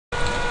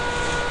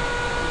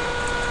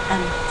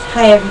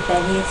Hi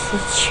everybody, it's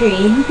the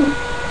tree.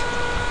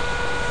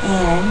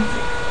 And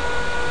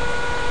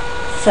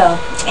so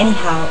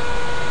anyhow,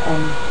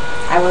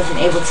 I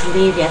wasn't able to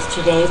leave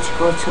yesterday to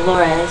go to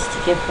Laura's to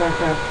give her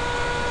her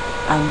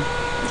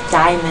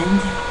diamond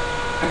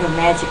or her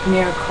magic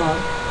miracle.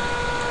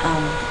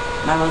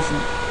 I wasn't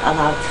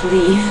allowed to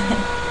leave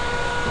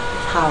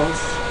the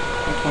house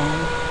again,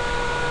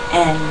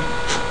 and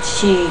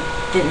she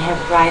didn't have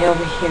a ride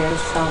over here,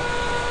 so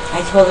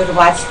I told her to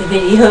watch the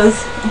videos.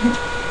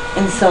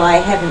 And so I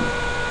haven't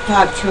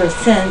talked to her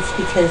since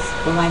because,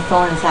 well, my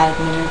phone is out of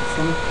minutes,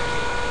 and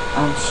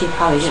she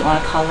probably didn't want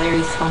to call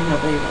Larry's phone.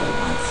 Nobody really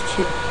wants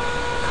to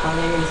call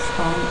Larry's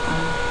phone.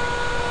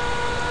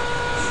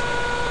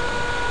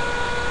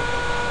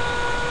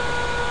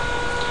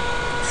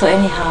 So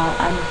anyhow,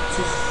 I'm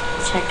just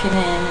checking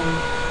in and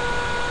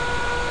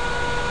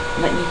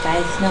letting you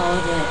guys know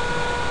that,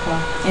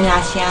 well, in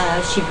Ashiana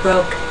she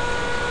broke.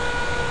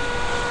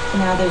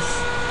 Now there's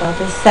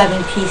 7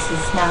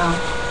 pieces now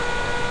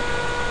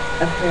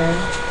of her.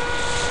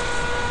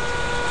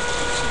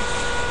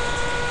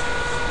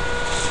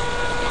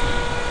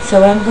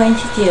 So what I'm going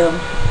to do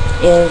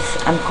is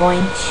I'm going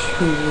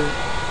to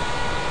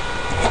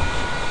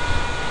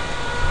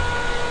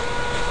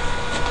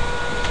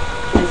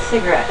get a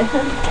cigarette.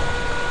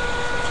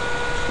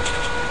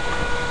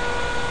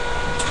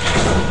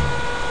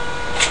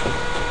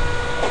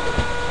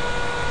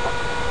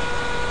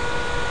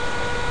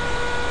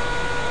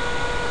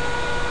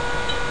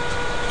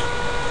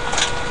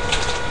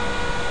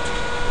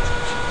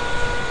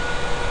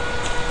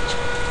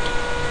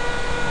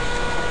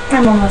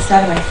 I'm almost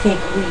out of my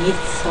fake weed,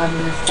 so I'm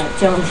going to start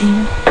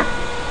jonesing.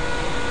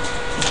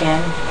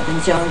 Again, I've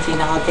been jonesing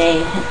all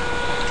day.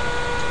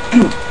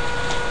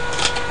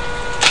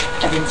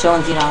 I've been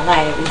jonesing all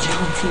night. I've been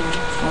jonesing.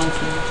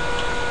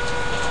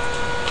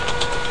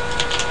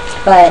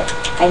 But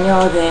I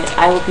know that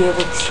I will be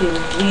able to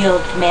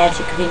wield the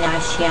magic of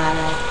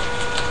Inashiana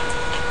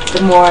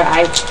the more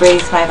I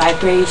raise my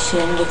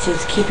vibration, which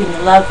is keeping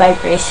the love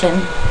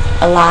vibration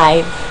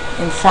alive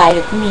inside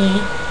of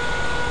me.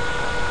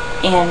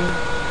 And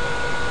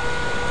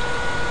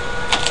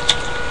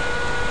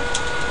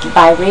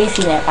by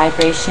raising that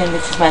vibration,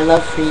 which is my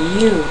love for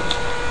you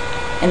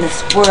and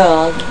this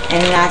world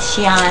and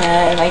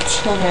Ashiana and my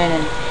children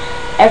and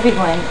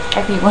everyone.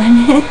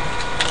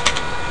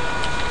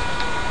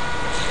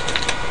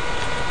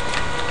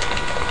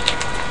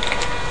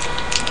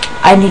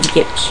 I need to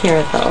get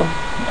pure though,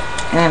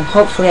 and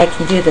hopefully I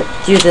can do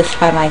this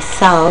by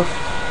myself.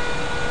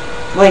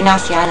 Boy,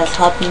 Ashiana is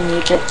helping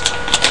me, but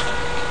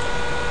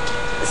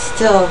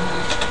still,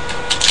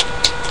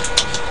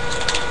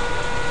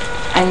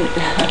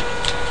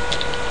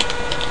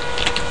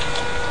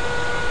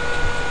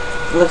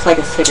 it looks like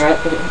a cigarette,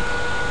 but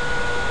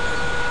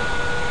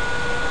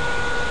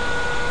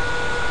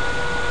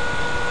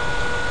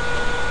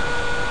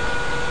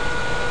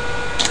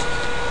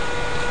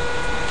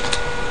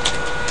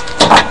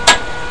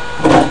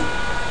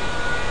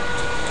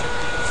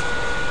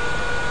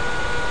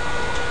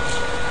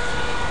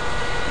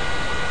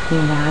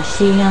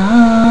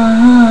Inashiana,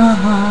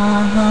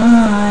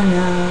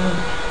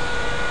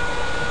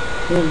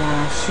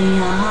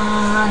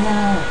 Inashiana,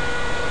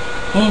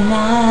 Inashiana,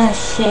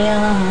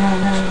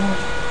 Inashiana,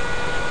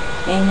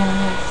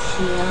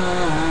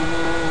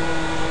 Inashiana,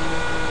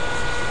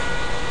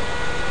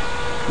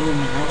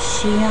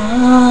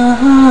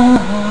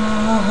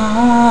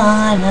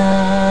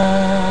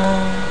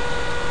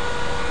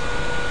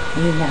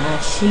 Inashiana,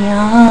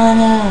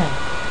 Inashiana,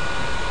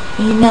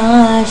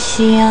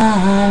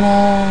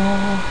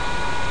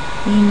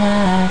 Inashiana,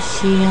 Inashiana,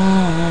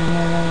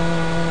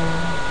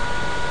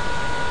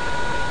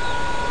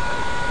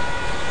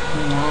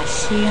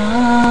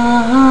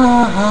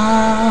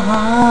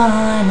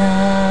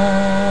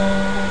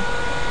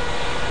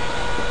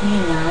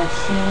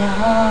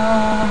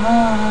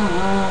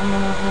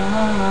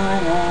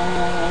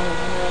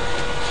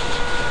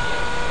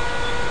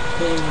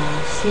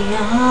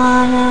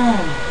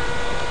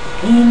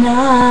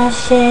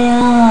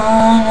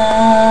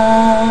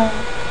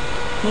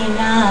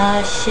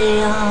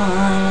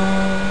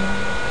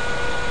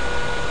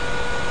 Inashiana,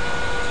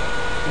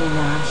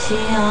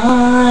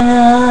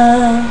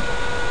 Inashiana,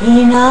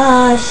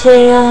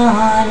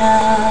 Inashiana,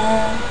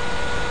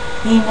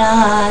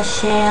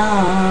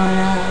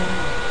 Inashiana.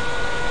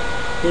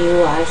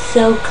 You are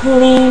so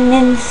clean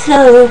and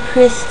so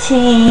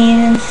pristine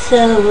and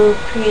so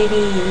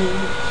pretty.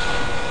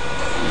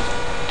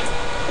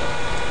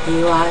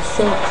 You are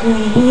so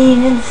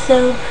clean and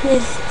so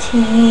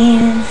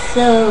pristine and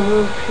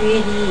so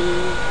pretty.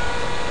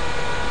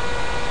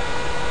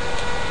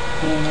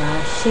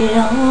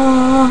 Inashiana,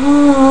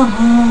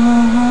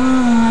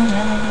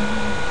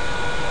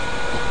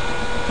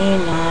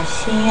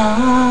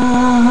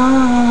 Inashiana,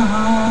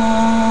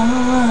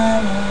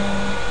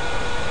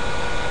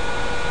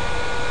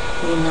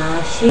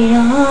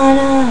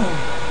 Inashiana,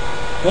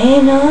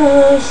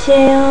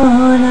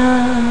 Inashiana,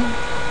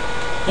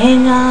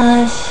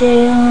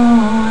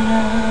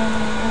 Inashiana,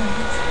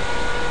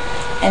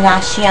 and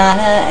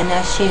Oceana and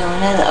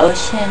Oceana, the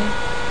ocean,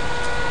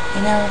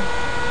 you know,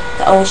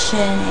 the ocean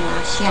and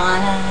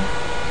Oceana,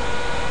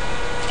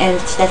 and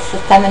that's the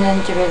feminine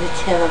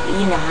derivative of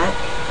Enoch.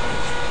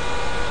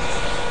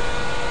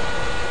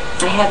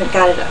 I haven't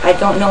got it, I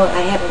don't know,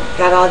 I haven't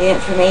got all the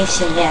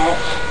information yet.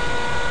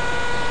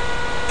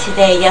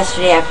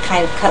 Yesterday I've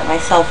kind of cut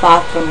myself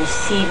off from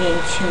receiving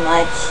too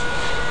much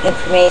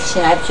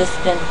information. I've just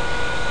been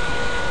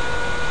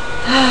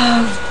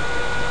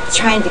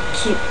trying to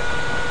keep,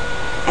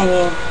 I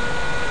mean,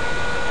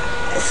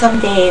 some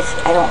days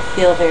I don't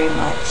feel very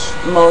much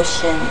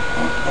motion,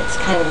 and it's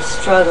kind of a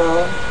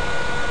struggle.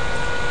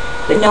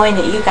 But knowing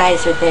that you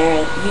guys are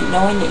there,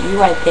 knowing that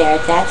you are there,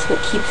 that's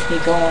what keeps me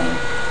going.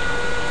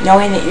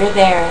 Knowing that you're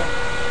there,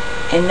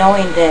 and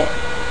knowing that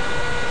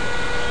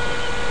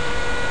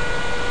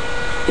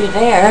you're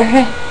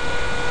there,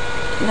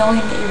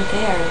 knowing that you're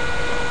there.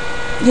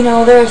 You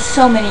know, there are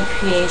so many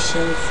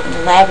creations in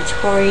the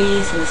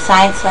laboratories, in the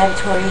science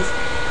laboratories.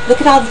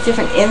 Look at all the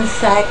different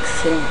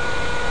insects and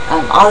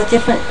all the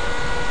different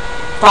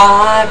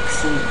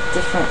frogs and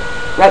different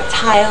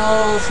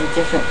reptiles and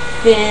different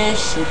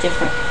fish and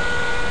different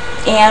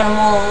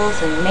animals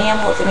and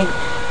mammals. I mean,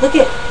 look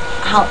at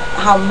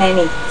how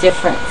many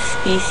different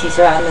species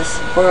are on this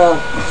world.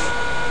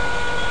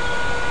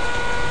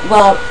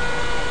 Well,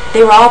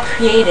 they were all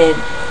created,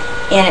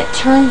 and it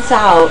turns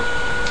out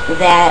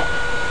that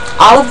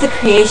all of the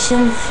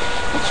creations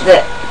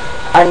that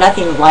are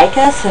nothing like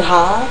us at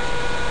all,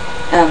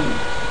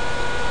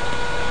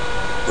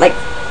 like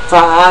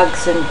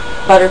frogs and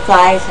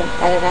butterflies and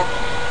da-da-da,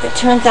 it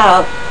turns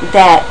out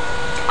that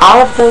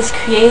all of those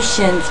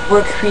creations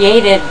were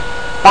created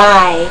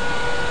by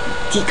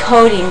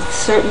decoding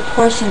certain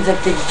portions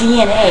of the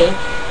DNA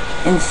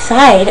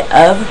inside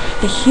of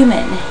the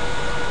human.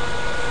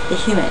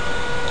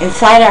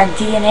 Inside our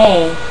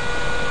DNA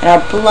and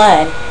our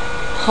blood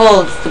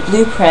holds the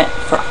blueprint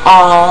for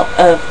all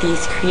of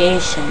these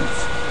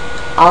creations.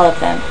 All of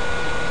them.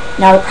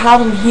 Now the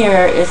problem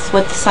here is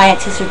what the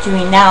scientists are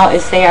doing now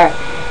is they are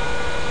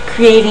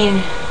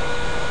creating,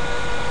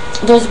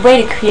 there's a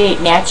way to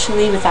create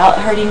naturally without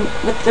hurting,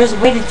 there's a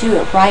way to do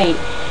it right.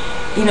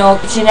 You know,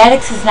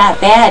 genetics is not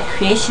bad,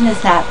 creation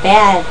is not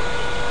bad,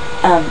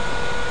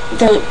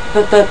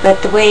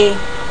 but the way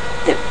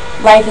that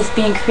life is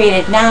being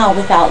created now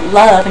without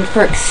love, and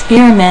for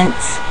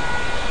experiments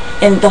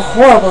and the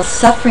horrible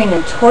suffering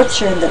and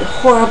torture and the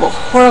horrible,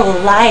 horrible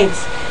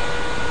lives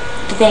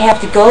that they have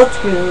to go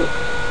through,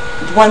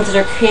 the ones that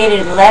are created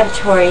in the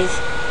laboratories,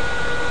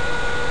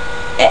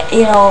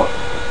 you know,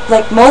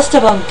 like most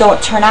of them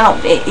don't turn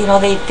out, you know,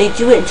 they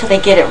do it until they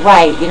get it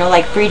right, you know,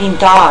 like breeding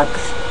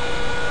dogs.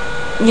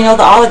 You know,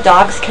 all the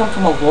dogs come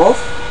from a wolf,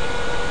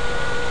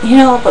 you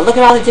know, but look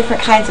at all the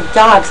different kinds of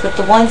dogs, but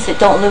the ones that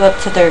don't live up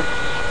to their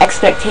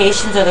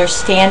expectations or their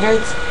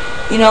standards,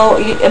 you know,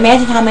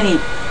 imagine how many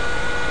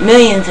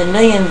millions and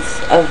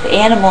millions of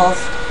animals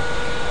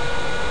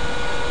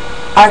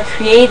are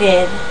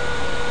created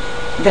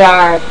that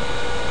are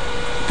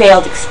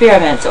failed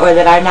experiments or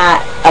that are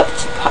not up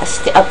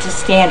to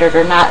standard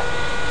or not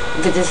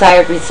the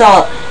desired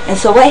result. And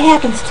so what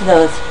happens to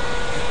those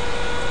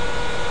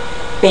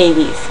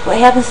babies? What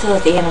happens to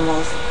those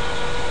animals?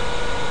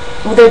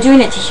 Well, they're doing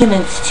it to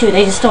humans too.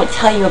 They just don't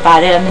tell you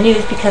about it on the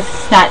news because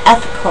it's not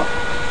ethical.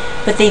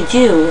 But they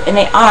do, and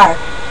they are.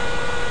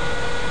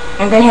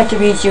 I'm going to have to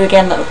read you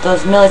again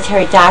those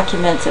military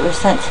documents that were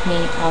sent to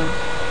me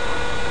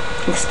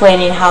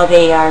explaining how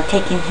they are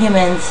taking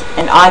humans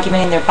and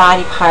augmenting their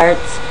body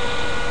parts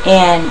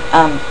and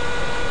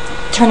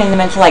turning them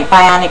into like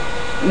bionic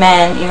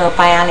men, you know,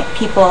 bionic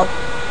people,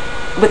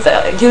 with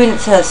doing it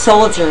to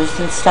soldiers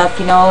and stuff,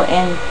 you know,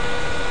 and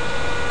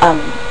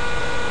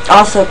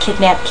also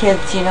kidnap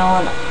kids, you know,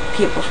 and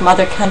people from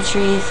other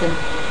countries, and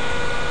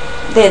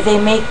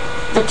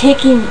they're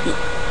taking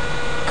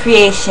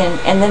creation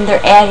and then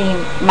they're adding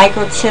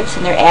microchips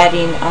and they're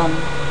adding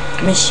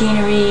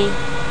machinery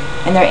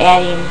and they're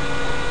adding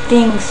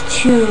things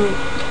to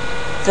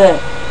the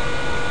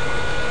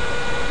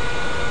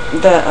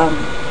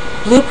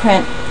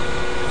blueprint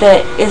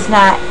that is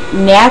not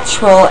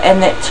natural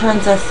and that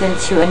turns us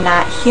into a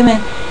not human,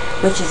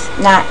 which is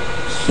not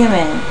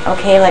human,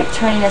 okay, like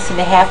turning us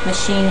into half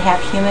machine,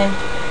 half human.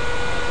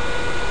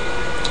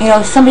 You know,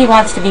 if somebody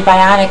wants to be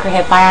bionic or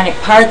have bionic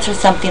parts or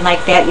something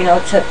like that, you know,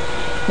 to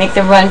make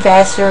them run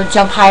faster or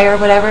jump higher or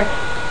whatever,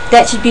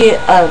 that should be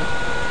a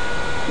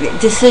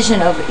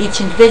decision of each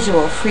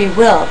individual, free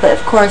will. But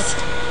of course,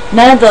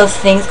 none of those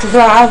things, because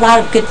there are a lot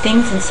of good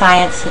things in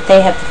science that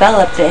they have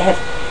developed that have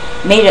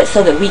made it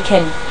so that we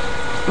can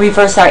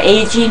reverse our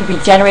aging,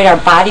 regenerate our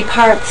body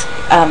parts,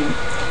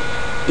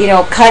 you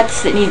know,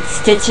 cuts that need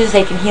stitches,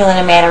 they can heal in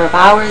a matter of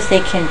hours.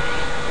 They can,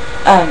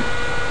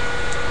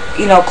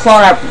 you know,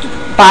 clone our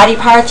body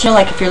parts, you know,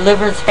 like if your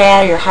liver's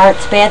bad or your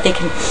heart's bad, they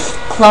can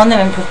clone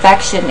them in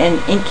perfection in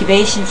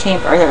incubation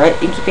chamber or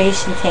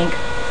incubation tank,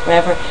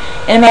 whatever,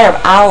 in a matter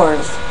of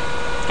hours,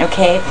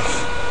 okay?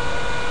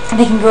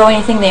 They can grow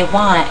anything they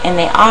want, and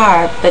they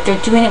are, but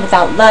they're doing it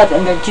without love,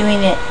 and they're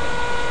doing it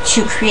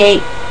to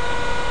create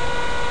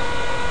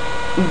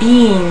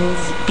beings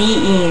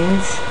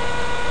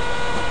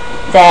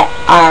that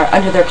are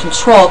under their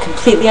control,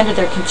 completely under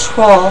their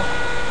control,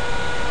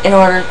 in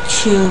order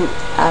to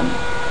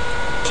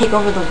take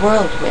over the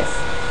world with.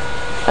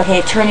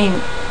 Okay,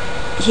 turning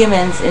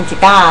humans into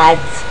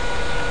gods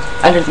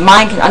under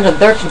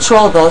their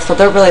control, though. So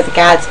they're really the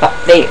gods, but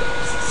they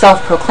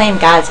self-proclaim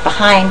gods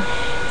behind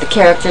the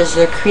characters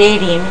they're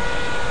creating,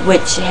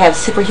 which have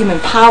superhuman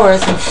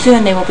powers, and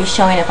soon they will be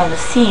showing up on the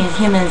scene,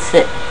 humans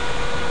that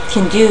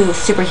can do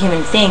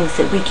superhuman things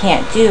that we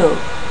can't do.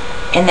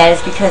 And that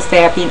is because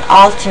they are being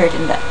altered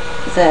in the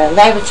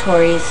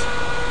laboratories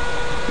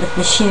with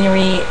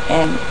machinery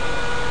and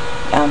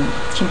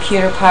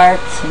computer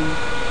parts, and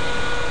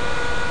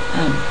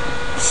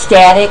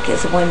static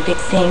is one big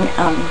thing.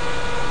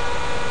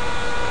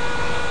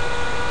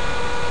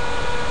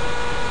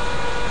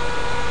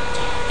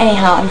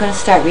 Anyhow, I'm going to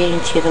start reading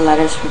to you the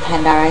letters from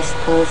PINDAR, I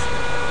suppose.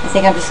 I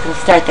think I'm just going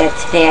to start that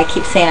today. I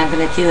keep saying I'm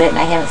going to do it, and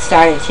I haven't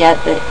started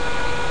yet, but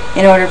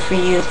in order for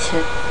you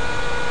to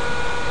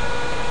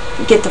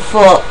get the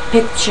full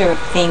picture of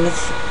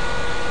things,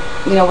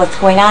 you know, what's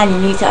going on,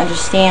 you need to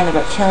understand the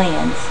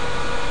reptilians.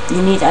 You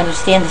need to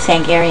understand the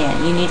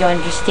Sangarian. You need to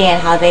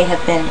understand how they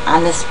have been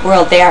on this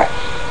world. They are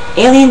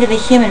alien to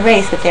the human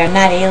race, but they are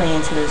not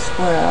alien to this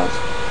world.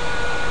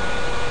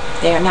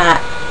 They are not.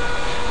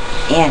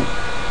 And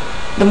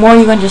the more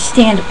you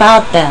understand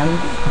about them,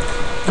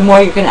 the more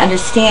you're going to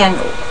understand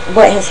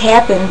what has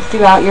happened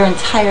throughout your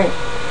entire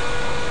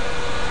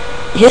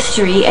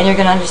history, and you're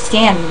going to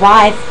understand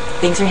why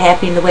things are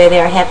happening the way they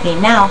are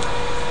happening now.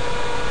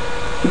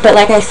 But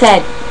like I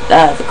said,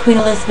 the Queen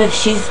Elizabeth,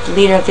 she's the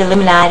leader of the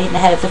Illuminati and the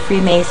head of the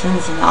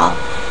Freemasons and all.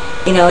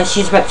 You know,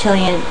 she's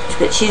reptilian,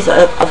 that she's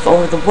of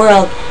over the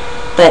world,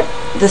 but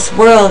this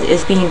world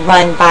is being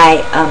run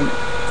by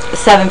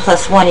 7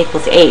 + 1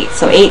 = 8.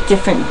 So 8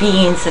 different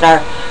beings that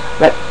are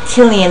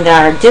reptilian,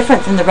 that are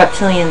different than the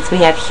reptilians we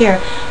have here.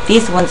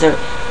 These ones are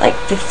like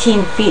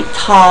 15 feet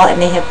tall,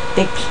 and they have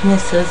big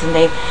penises, and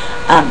they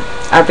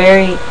are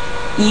very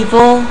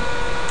evil,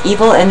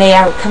 and they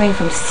are coming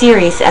from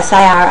Sirius,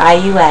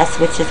 S-I-R-I-U-S,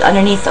 which is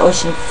underneath the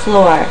ocean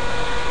floor.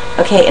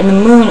 Okay, and the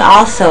moon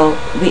also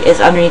is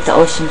underneath the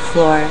ocean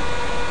floor.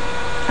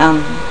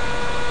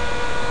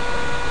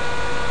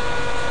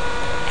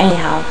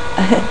 Anyhow.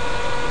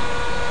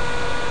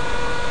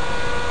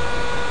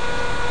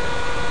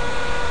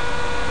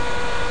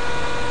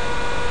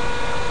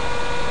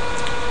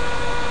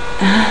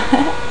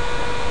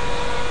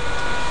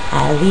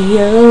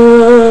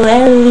 Elio,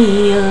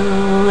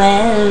 Elio,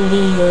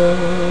 Elio,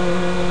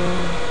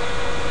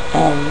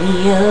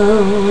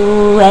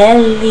 Elio,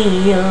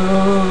 Elio,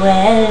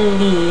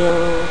 Elio.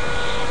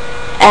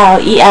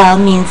 L-E-L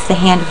means the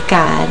hand of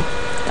God,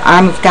 the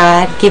arm of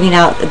God, giving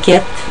out a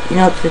gift, you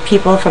know, to the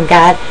people from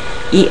God.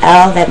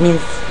 E-L, that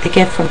means the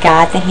gift from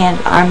God, the hand,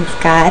 arm of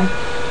God.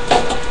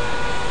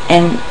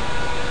 And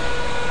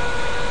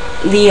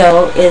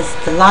Leo is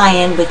the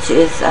lion, which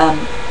is,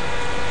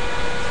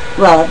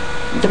 well,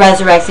 the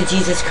resurrected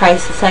Jesus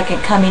Christ, the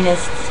second coming, is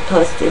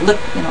supposed to look,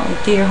 you know,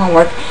 do your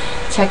homework,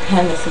 check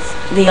him. This is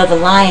Leo the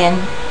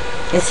lion,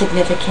 is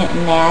significant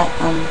in that.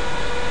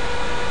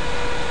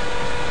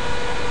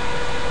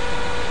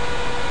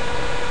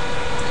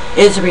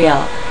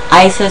 Israel,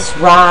 Isis,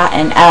 Ra,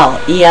 and El.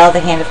 E-L,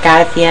 the hand of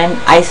God at the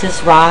end.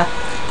 Isis, Ra.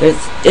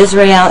 There's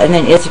Israel, and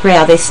then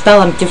Israel. They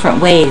spell them different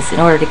ways in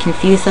order to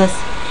confuse us,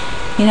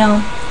 you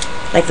know,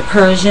 like the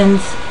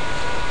Persians.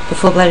 The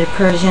full-blooded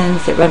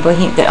Persians that run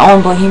that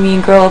own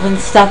Bohemian Grove and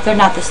stuff, they're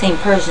not the same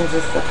Persians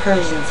as the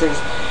Persians.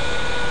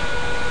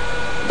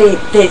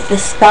 There's the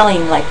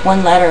spelling, like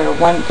one letter or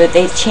one, but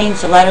they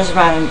change the letters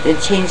around and they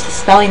change the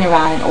spelling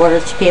around in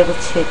order to be able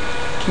to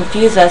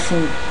confuse us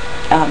and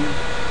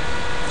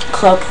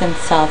cloak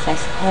themselves, I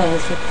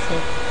suppose you could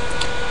say.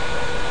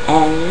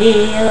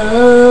 Elio,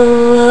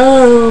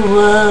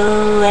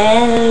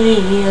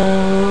 Elio,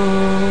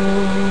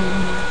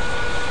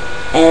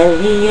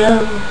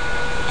 Elio.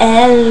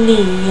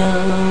 Elio,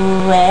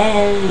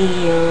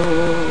 Elio.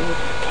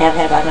 Okay, I've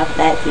had about enough of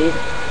that dude.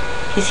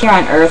 He's here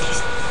on Earth.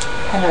 He's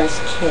PINDAR's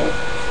kid.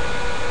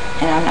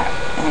 And I'm not,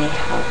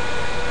 anyhow.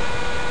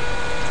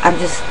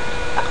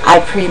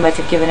 I pretty much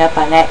have given up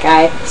on that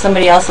guy.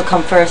 Somebody else will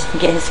come first and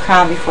get his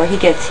crown before he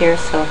gets here,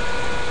 so,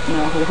 you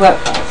know, whoever,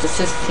 it's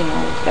just, you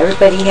know,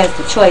 everybody has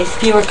the choice.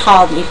 Fewer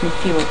called, even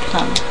fewer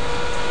come.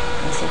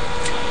 That's it.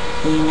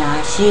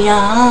 Inasiana,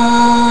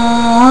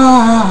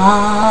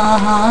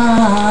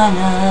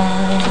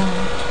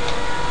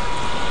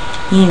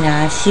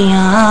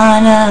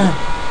 Inasiana,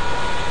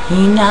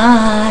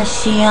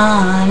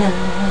 Inasiana,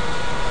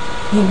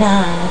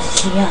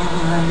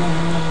 Inasiana,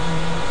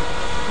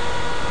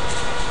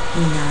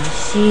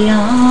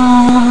 Inasiana.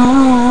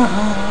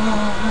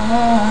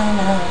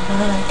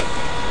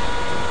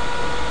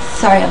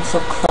 Sorry, I'm so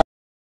close.